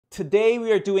Today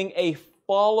we are doing a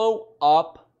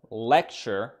follow-up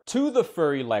lecture to the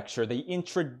furry lecture, the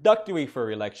introductory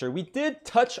furry lecture. We did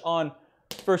touch on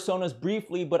Fursonas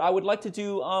briefly, but I would like to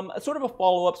do sort of a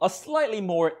follow-up, a slightly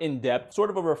more in-depth, sort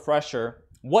of a refresher.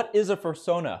 What is a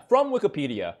fursona? From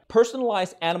Wikipedia,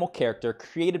 personalized animal character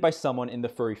created by someone in the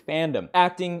furry fandom.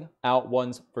 Acting out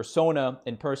one's fursona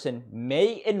in person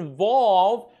may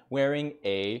involve wearing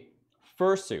a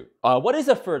fursuit. What is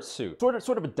a fursuit?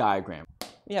 Sort of a diagram.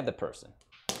 We have the person.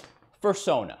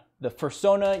 Fursona. The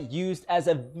fursona used as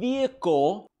a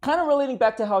vehicle, kind of relating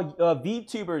back to how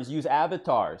VTubers use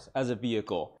avatars as a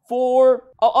vehicle for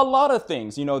a lot of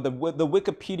things. You know, the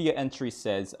Wikipedia entry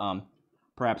says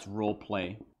perhaps role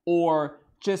play, or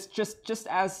just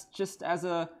as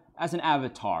an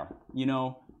avatar. You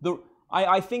know,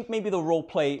 I think maybe the role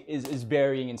play is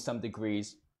varying in some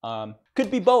degrees.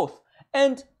 Could be both.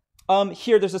 And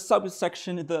here there's a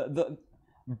subsection, the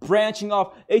branching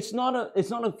off. It's not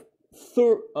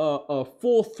a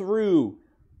full through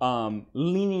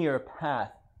linear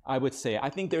path, I would say. I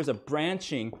think there's a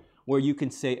branching where you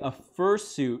can say a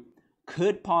fursuit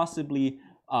could possibly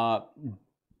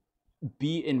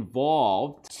be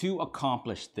involved to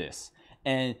accomplish this.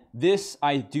 And this,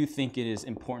 I do think it is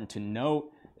important to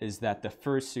note, is that the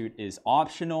fursuit is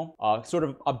optional. Sort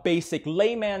of a basic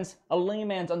layman's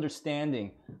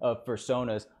understanding of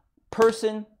fursonas.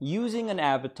 Person using an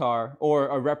avatar or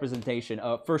a representation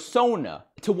of fursona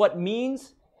to what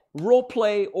means role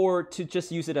play, or to just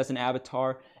use it as an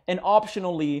avatar. And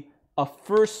optionally, a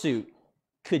fursuit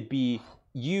could be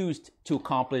used to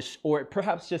accomplish or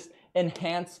perhaps just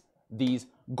enhance these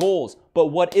goals. But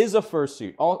what is a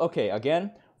fursuit? Okay,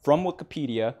 again, from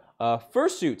Wikipedia,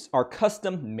 fursuits are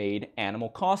custom-made animal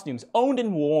costumes owned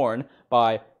and worn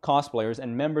by cosplayers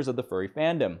and members of the furry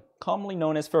fandom, commonly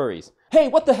known as furries. Hey,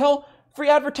 what the hell? Free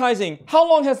advertising. How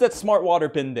long has that smart water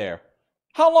been there?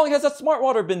 How long has that smart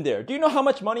water been there? Do you know how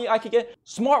much money I could get?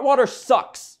 Smart water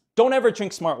sucks. Don't ever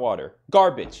drink smart water.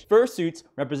 Garbage. Fursuits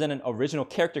represent an original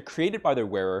character created by their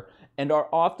wearer and are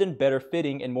often better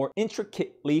fitting and more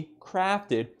intricately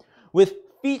crafted with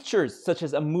features such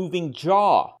as a moving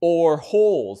jaw or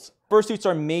holes. Fursuits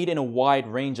are made in a wide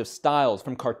range of styles,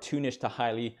 from cartoonish to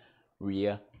highly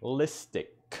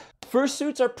realistic.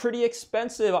 Fursuits are pretty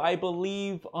expensive, I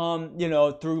believe, you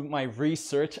know, through my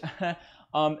research.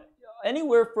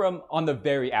 Anywhere from, on the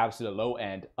very absolute low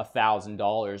end,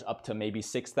 $1,000 up to maybe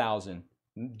 $6,000.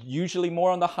 Usually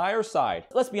more on the higher side.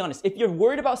 Let's be honest, if you're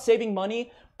worried about saving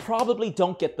money, probably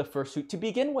don't get the fursuit to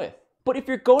begin with. But if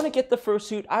you're going to get the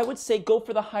fursuit, I would say go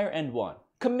for the higher end one.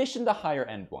 Commission the higher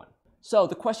end one. So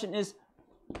the question is,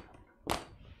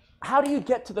 how do you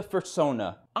get to the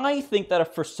fursona? I think that a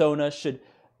fursona should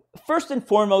first and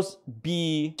foremost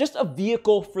be just a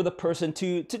vehicle for the person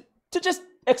to just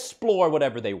explore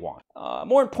whatever they want.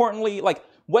 More importantly, like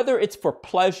whether it's for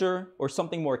pleasure or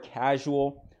something more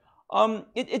casual,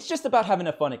 it's just about having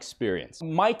a fun experience.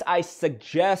 Might I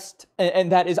suggest,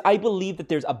 and that is, I believe that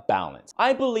there's a balance.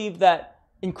 I believe that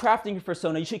in crafting your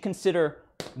fursona, you should consider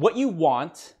what you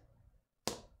want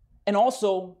and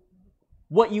also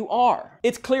what you are.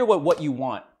 It's clear what you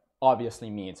want obviously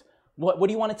means. What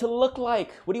do you want it to look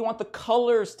like? What do you want the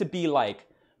colors to be like?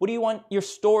 What do you want your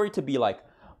story to be like?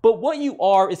 But what you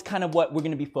are is kind of what we're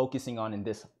going to be focusing on in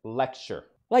this lecture.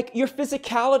 Like your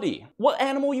physicality. What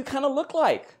animal you kind of look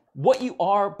like. What you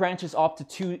are branches off to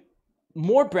two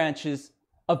more branches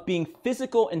of being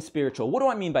physical and spiritual. What do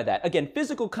I mean by that? Again,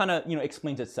 physical kind of, you know,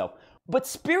 explains itself. But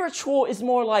spiritual is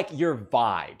more like your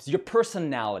vibes, your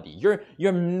personality,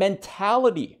 your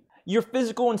mentality. Your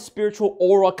physical and spiritual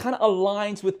aura kind of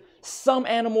aligns with some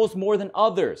animals more than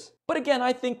others. But again,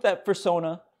 I think that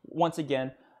fursona, once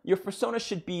again, your fursona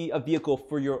should be a vehicle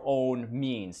for your own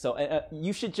means. So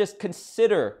you should just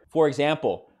consider, for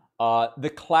example, the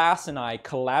class and I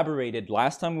collaborated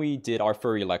last time we did our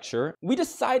furry lecture. We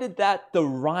decided that the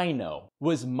rhino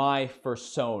was my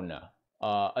fursona.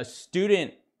 A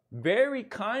student very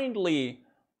kindly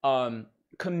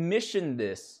commissioned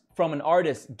this from an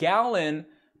artist. Galen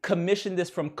commissioned this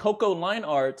from Coco Line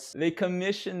Arts. They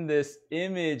commissioned this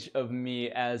image of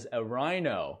me as a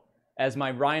rhino, as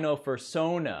my rhino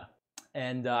fursona.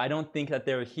 And I don't think that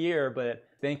they're here, but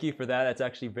thank you for that. That's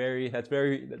actually that's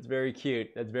very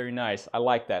cute. That's very nice. I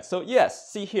like that. So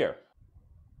yes, see here.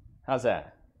 How's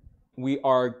that? We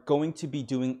are going to be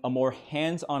doing a more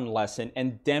hands-on lesson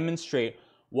and demonstrate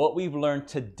what we've learned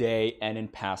today and in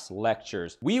past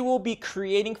lectures. We will be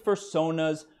creating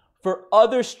fursonas for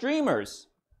other streamers,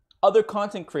 other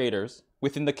content creators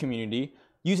within the community,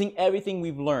 using everything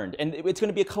we've learned. And it's going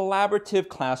to be a collaborative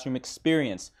classroom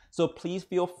experience. So please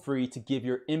feel free to give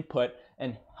your input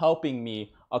and helping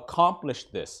me accomplish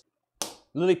this.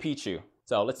 Lily Pichu.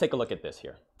 So let's take a look at this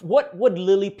here. What would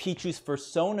Lily Pichu's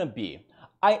fursona be?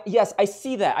 Yes, I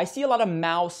see that. I see a lot of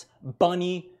mouse,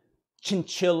 bunny,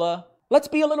 chinchilla. Let's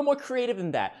be a little more creative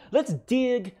than that. Let's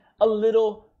dig a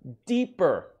little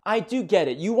deeper. I do get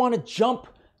it. You want to jump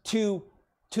to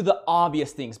the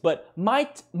obvious things, but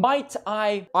I'm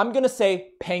gonna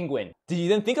say penguin. Did you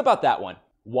then think about that one?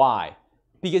 Why?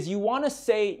 Because you want to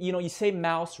say, you say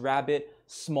mouse, rabbit,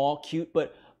 small, cute,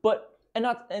 but and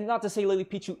not to say Lily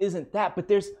Pichu isn't that, but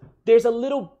there's a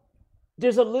little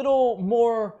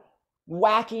more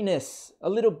wackiness, a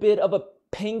little bit of a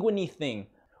penguin-y thing.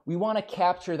 We want to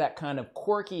capture that kind of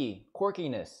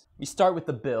quirkiness. We start with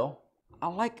the bill. I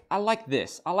like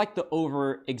this. I like the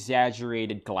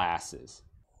over-exaggerated glasses.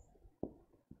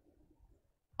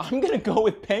 I'm gonna go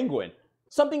with penguin.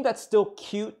 Something that's still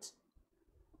cute,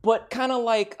 but kind of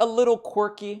like a little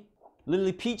quirky.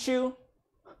 Lily Pichu,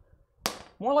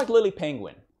 more like Lily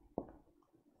Penguin.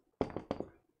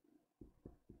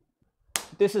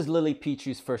 This is Lily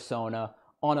Pichu's fursona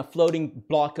on a floating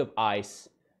block of ice.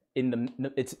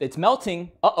 It's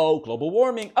melting. Uh-oh, global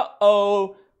warming.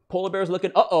 Uh-oh, polar bear's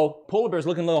looking. Uh-oh, polar bear's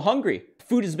looking a little hungry.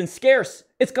 Food has been scarce.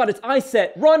 It's got its eyes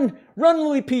set. Run,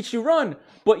 Lily Pichu, run.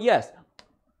 But yes,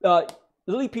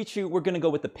 Lily Pichu, we're gonna go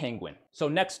with the penguin. So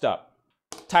next up,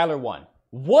 Tyler 1.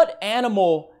 What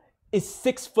animal is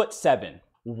 6'7"?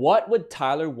 What would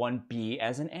Tyler 1 be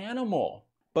as an animal?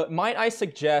 But might I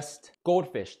suggest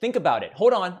goldfish? Think about it.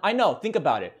 Hold on. I know. Think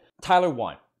about it. Tyler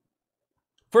 1.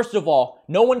 First of all,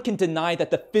 no one can deny that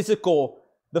the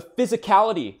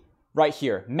physicality right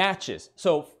here matches.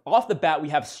 So off the bat, we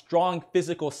have strong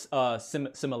physical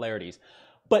similarities.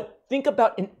 But think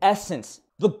about, in essence,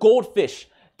 the goldfish,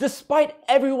 despite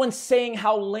everyone saying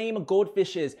how lame a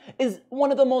goldfish is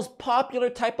one of the most popular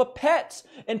type of pets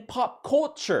in pop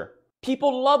culture.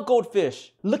 People love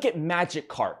goldfish. Look at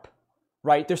Magikarp,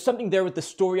 right? There's something there with the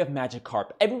story of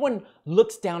Magikarp. Everyone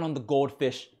looks down on the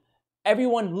goldfish.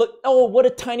 Oh, what a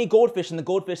tiny goldfish. And the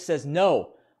goldfish says,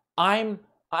 no, I'm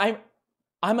a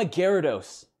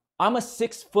Gyarados. I'm a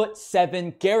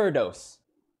 6'7" Gyarados.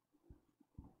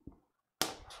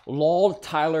 Lol,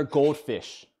 Tyler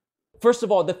goldfish. First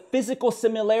of all, the physical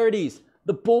similarities,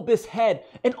 the bulbous head,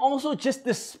 and also just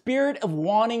the spirit of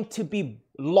wanting to be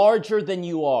larger than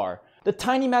you are. The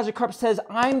tiny Magikarp says,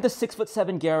 I'm the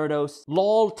 6'7" Gyarados.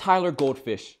 Lol, Tyler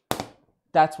goldfish.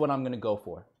 That's what I'm gonna go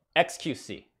for.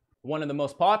 XQC, one of the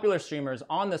most popular streamers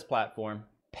on this platform.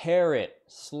 Parrot,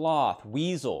 sloth,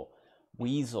 weasel.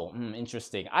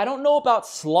 Interesting. I don't know about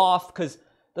sloth, because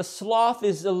the sloth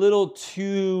is a little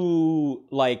too,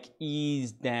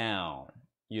 eased down,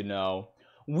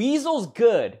 Weasel's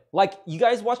good. Like, you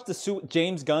guys watched the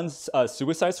James Gunn's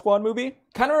Suicide Squad movie?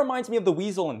 Kind of reminds me of the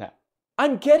weasel in that.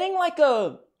 I'm getting like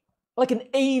an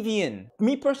avian.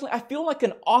 Me personally, I feel like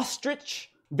an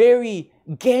ostrich. Very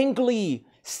gangly,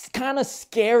 kind of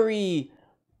scary,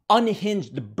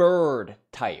 unhinged bird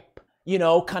type.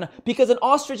 Kind of, because an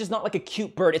ostrich is not like a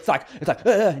cute bird. It's like,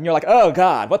 and you're like, oh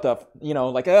God, what the,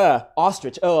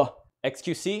 ostrich,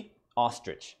 XQC,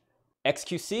 ostrich.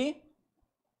 XQC,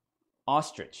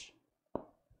 ostrich.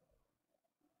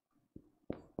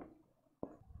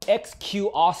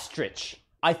 XQ ostrich.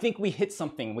 I think we hit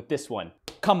something with this one.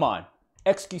 Come on.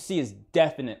 XQC is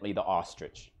definitely the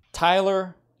ostrich.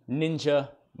 Tyler Ninja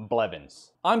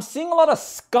Blevins. I'm seeing a lot of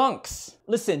skunks.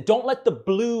 Listen, don't let the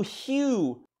blue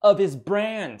hue of his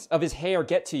brand, of his hair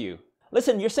get to you.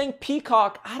 Listen, you're saying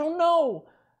peacock. I don't know.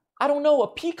 A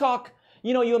peacock,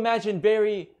 you imagine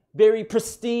very, very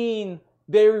pristine,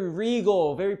 very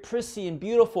regal, very prissy and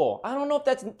beautiful. I don't know if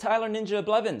that's Tyler Ninja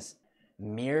Blevins.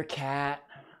 Meerkat.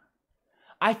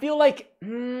 I feel like,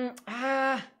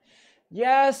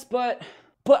 yes, but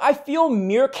I feel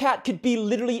Meerkat could be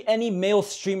literally any male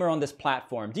streamer on this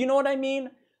platform. Do you know what I mean?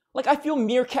 Like, I feel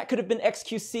Meerkat could have been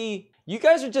XQC. You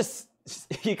guys are just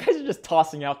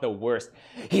tossing out the worst.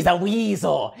 He's a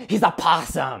weasel. He's a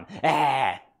possum.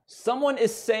 Someone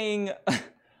is saying,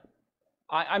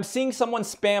 I'm seeing someone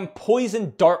spam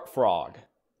poison dart frog.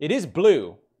 It is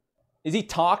blue. Is he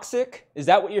toxic? Is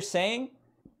that what you're saying?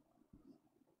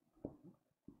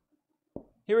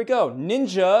 Here we go.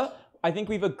 Ninja, I think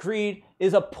we've agreed,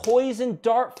 is a poison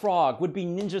dart frog, would be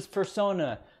Ninja's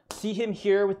fursona. See him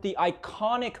here with the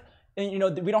iconic, and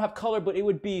we don't have color, but it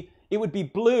would be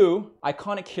blue,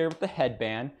 iconic here with the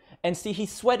headband. And see,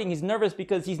 he's sweating, he's nervous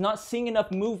because he's not seeing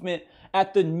enough movement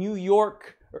at the New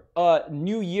York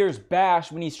New Year's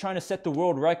bash when he's trying to set the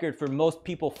world record for most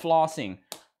people flossing.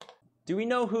 Do we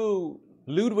know who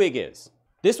Ludwig is?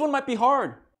 This one might be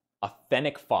hard. A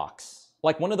fennec fox.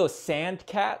 Like one of those sand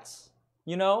cats,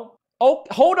 Oh,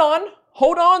 hold on.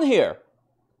 Hold on here.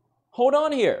 Hold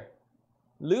on here.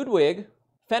 Ludwig,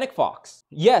 Fennec Fox.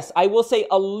 Yes, I will say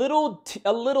a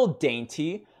little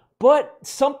dainty, but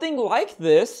something like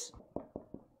this.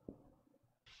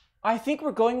 I think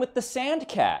we're going with the sand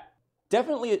cat.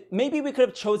 Definitely, maybe we could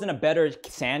have chosen a better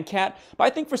sand cat, but I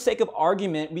think for sake of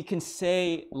argument, we can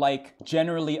say, like,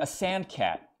 generally a sand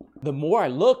cat. The more I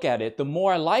look at it, the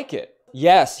more I like it.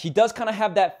 Yes, he does kind of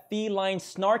have that feline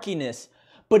snarkiness,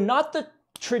 but not the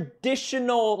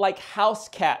traditional, like, house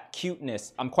cat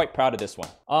cuteness. I'm quite proud of this one.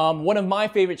 One of my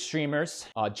favorite streamers,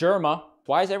 Germa.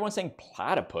 Why is everyone saying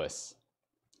platypus?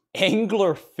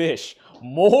 Anglerfish,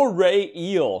 moray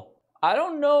eel. I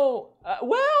don't know.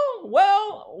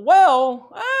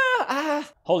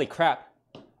 Holy crap.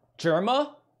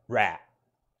 Germa, rat.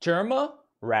 Germa,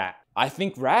 rat. I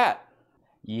think rat.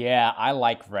 Yeah, I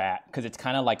like rat because it's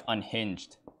kind of like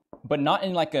unhinged, but not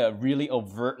in like a really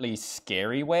overtly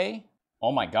scary way.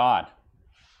 Oh my God.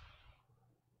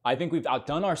 I think we've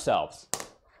outdone ourselves.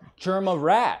 Germa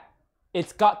rat.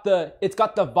 It's got the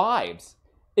vibes.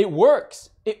 It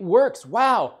works. It works.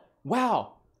 Wow.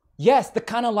 Wow. Yes, the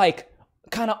kind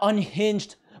of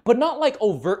unhinged, but not like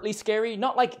overtly scary,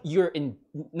 not like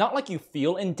not like you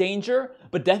feel in danger,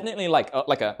 but definitely like a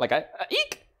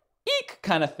eek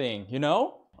kind of thing, you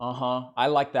know? I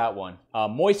like that one.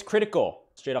 Moist Critical,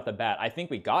 straight off the bat. I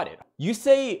think we got it. You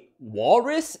say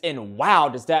walrus, and wow,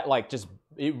 does that like just,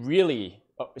 it really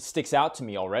sticks out to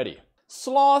me already.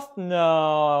 Sloth?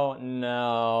 No.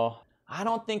 I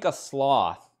don't think a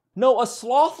sloth. No, a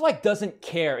sloth like doesn't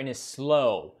care and is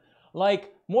slow.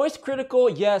 Like, Moist Critical,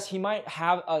 yes, he might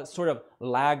have a sort of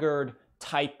laggard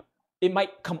type. It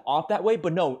might come off that way,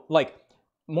 but no, like,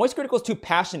 Moist Critical is too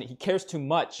passionate. He cares too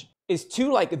much. Is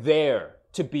too, like, there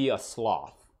to be a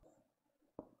sloth.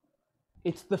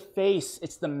 It's the face.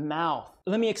 It's the mouth.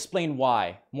 Let me explain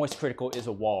why Moist Critical is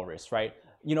a walrus, right?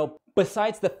 You know,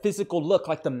 besides the physical look,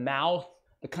 like the mouth,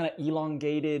 the kind of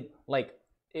elongated, like,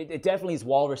 it definitely is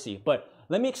walrusy. But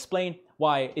let me explain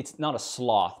why it's not a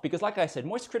sloth. Because like I said,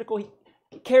 Moist Critical, he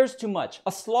cares too much.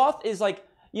 A sloth is like,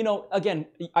 you know, again,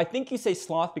 I think you say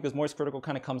sloth because Moist Critical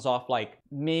kind of comes off like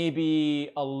maybe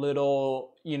a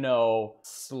little, you know,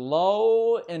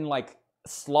 slow and like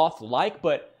sloth-like,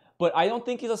 but I don't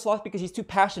think he's a sloth because he's too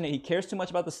passionate. He cares too much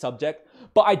about the subject.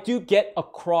 But I do get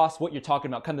across what you're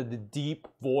talking about. Kind of the deep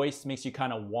voice makes you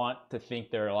kind of want to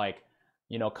think they're like,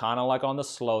 you know, kind of like on the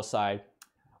slow side.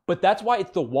 But that's why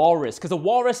it's the walrus, because the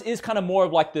walrus is kind of more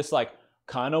of like this, like,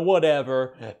 kind of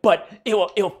whatever, but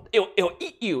it'll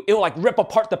eat you. It'll like rip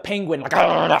apart the penguin, like,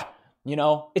 you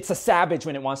know? It's a savage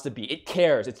when it wants to be. It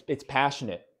cares. It's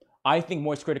passionate. I think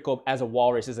Moist Critical as a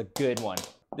walrus is a good one.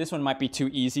 This one might be too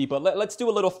easy, but let's do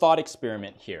a little thought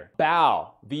experiment here. Bao,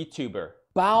 VTuber.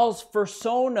 Bao's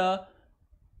Fursona,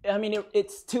 I mean,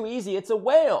 it's too easy. It's a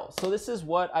whale. So this is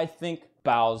what I think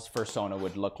Bao's Fursona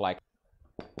would look like.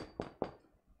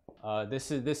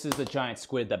 This is the giant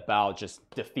squid that Bao just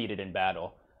defeated in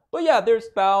battle. But yeah, there's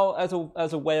Bao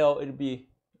as a whale. It'd be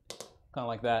kind of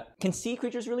like that. Can sea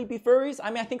creatures really be furries?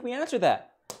 I mean, I think we answered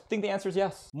that. I think the answer is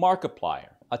yes. Markiplier.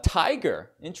 A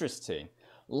tiger. Interesting.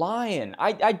 Lion.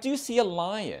 I do see a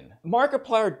lion.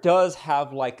 Markiplier does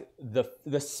have like the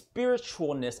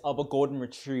spiritualness of a golden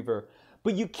retriever,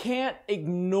 but you can't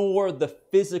ignore the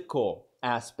physical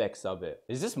aspects of it.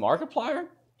 Is this Markiplier?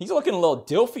 He's looking a little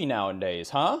dilfy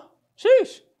nowadays, huh?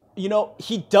 Sheesh. You know,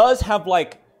 he does have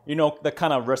like, you know, the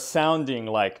kind of resounding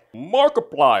like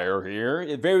Markiplier here.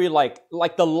 It very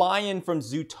like the lion from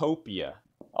Zootopia.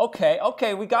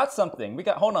 Okay, we got something.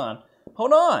 Hold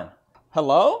on.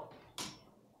 Hello?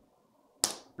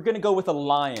 We're gonna go with a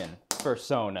lion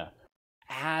persona.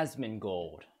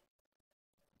 Asmongold.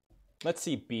 Let's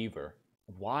see beaver.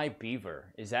 Why beaver?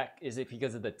 Is it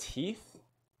because of the teeth?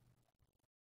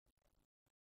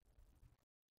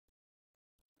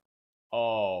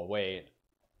 Oh, wait.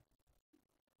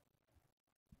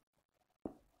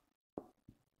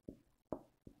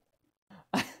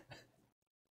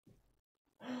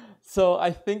 So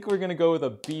I think we're gonna go with a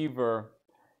beaver.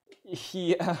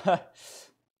 He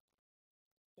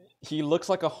looks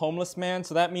like a homeless man,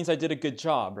 so that means I did a good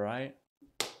job, right?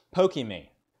 Pokimane.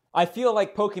 I feel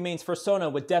like Pokimane's persona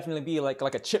would definitely be like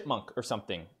a chipmunk or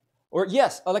something. Or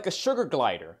yes, like a sugar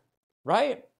glider,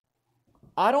 right?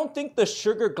 I don't think the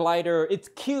sugar glider, it's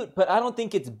cute, but I don't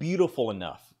think it's beautiful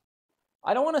enough.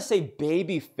 I don't want to say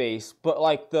baby face, but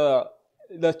like the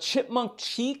chipmunk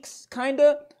cheeks,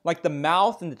 kinda? Like the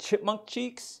mouth and the chipmunk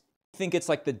cheeks. I think it's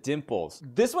like the dimples.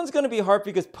 This one's gonna be hard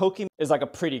because Pokimane is like a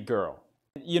pretty girl.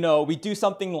 You know, we do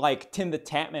something like Tim the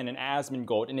Tatman and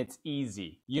Asmongold and it's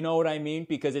easy. You know what I mean?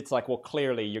 Because it's like, well,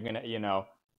 clearly you're gonna, you know,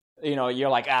 you know, you're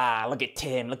like, ah, look at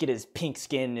Tim, look at his pink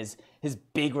skin, his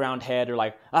big round head, or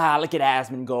like, ah, look at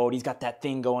Asmongold, he's got that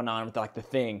thing going on with like the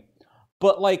thing.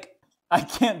 But like, I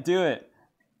can't do it.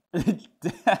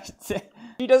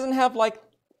 She doesn't have like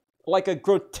a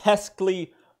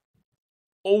grotesquely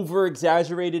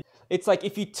over-exaggerated. It's like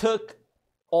if you took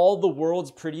all the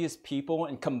world's prettiest people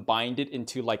and combined it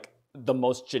into like the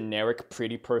most generic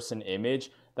pretty person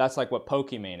image. That's like what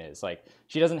Pokimane is. Like,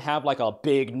 she doesn't have like a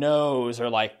big nose or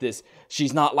like this.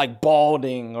 She's not like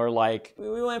balding or like.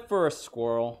 We went for a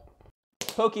squirrel.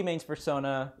 Pokimane's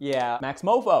persona, yeah, Max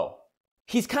Mofo.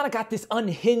 He's kind of got this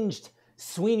unhinged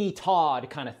Sweeney Todd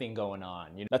kind of thing going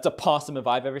on. You know, that's a possum if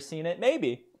I've ever seen it.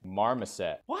 Maybe.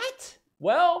 Marmoset. What?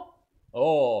 Well,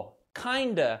 oh,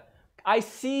 kinda. I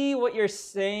see what you're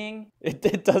saying.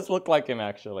 It does look like him,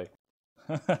 actually.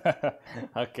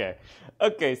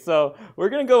 Okay, so we're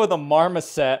gonna go with a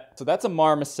marmoset. So that's a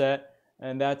marmoset,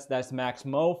 and that's Max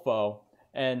Mofo.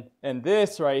 And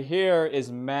this right here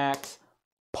is Max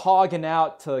pogging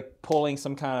out to like, pulling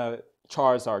some kind of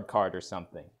Charizard card or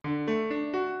something.